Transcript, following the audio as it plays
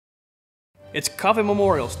It's Coffee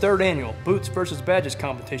Memorial's third annual Boots vs. Badges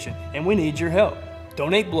competition, and we need your help.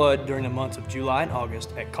 Donate blood during the months of July and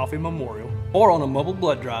August at Coffee Memorial or on a mobile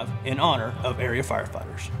blood drive in honor of area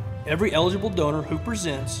firefighters. Every eligible donor who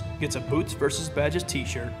presents gets a Boots vs. Badges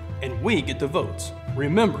t-shirt, and we get the votes.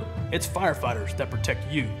 Remember, it's firefighters that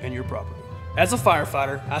protect you and your property. As a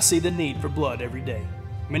firefighter, I see the need for blood every day.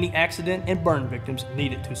 Many accident and burn victims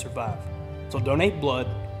need it to survive. So donate blood,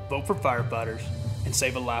 vote for firefighters, and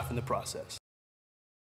save a life in the process.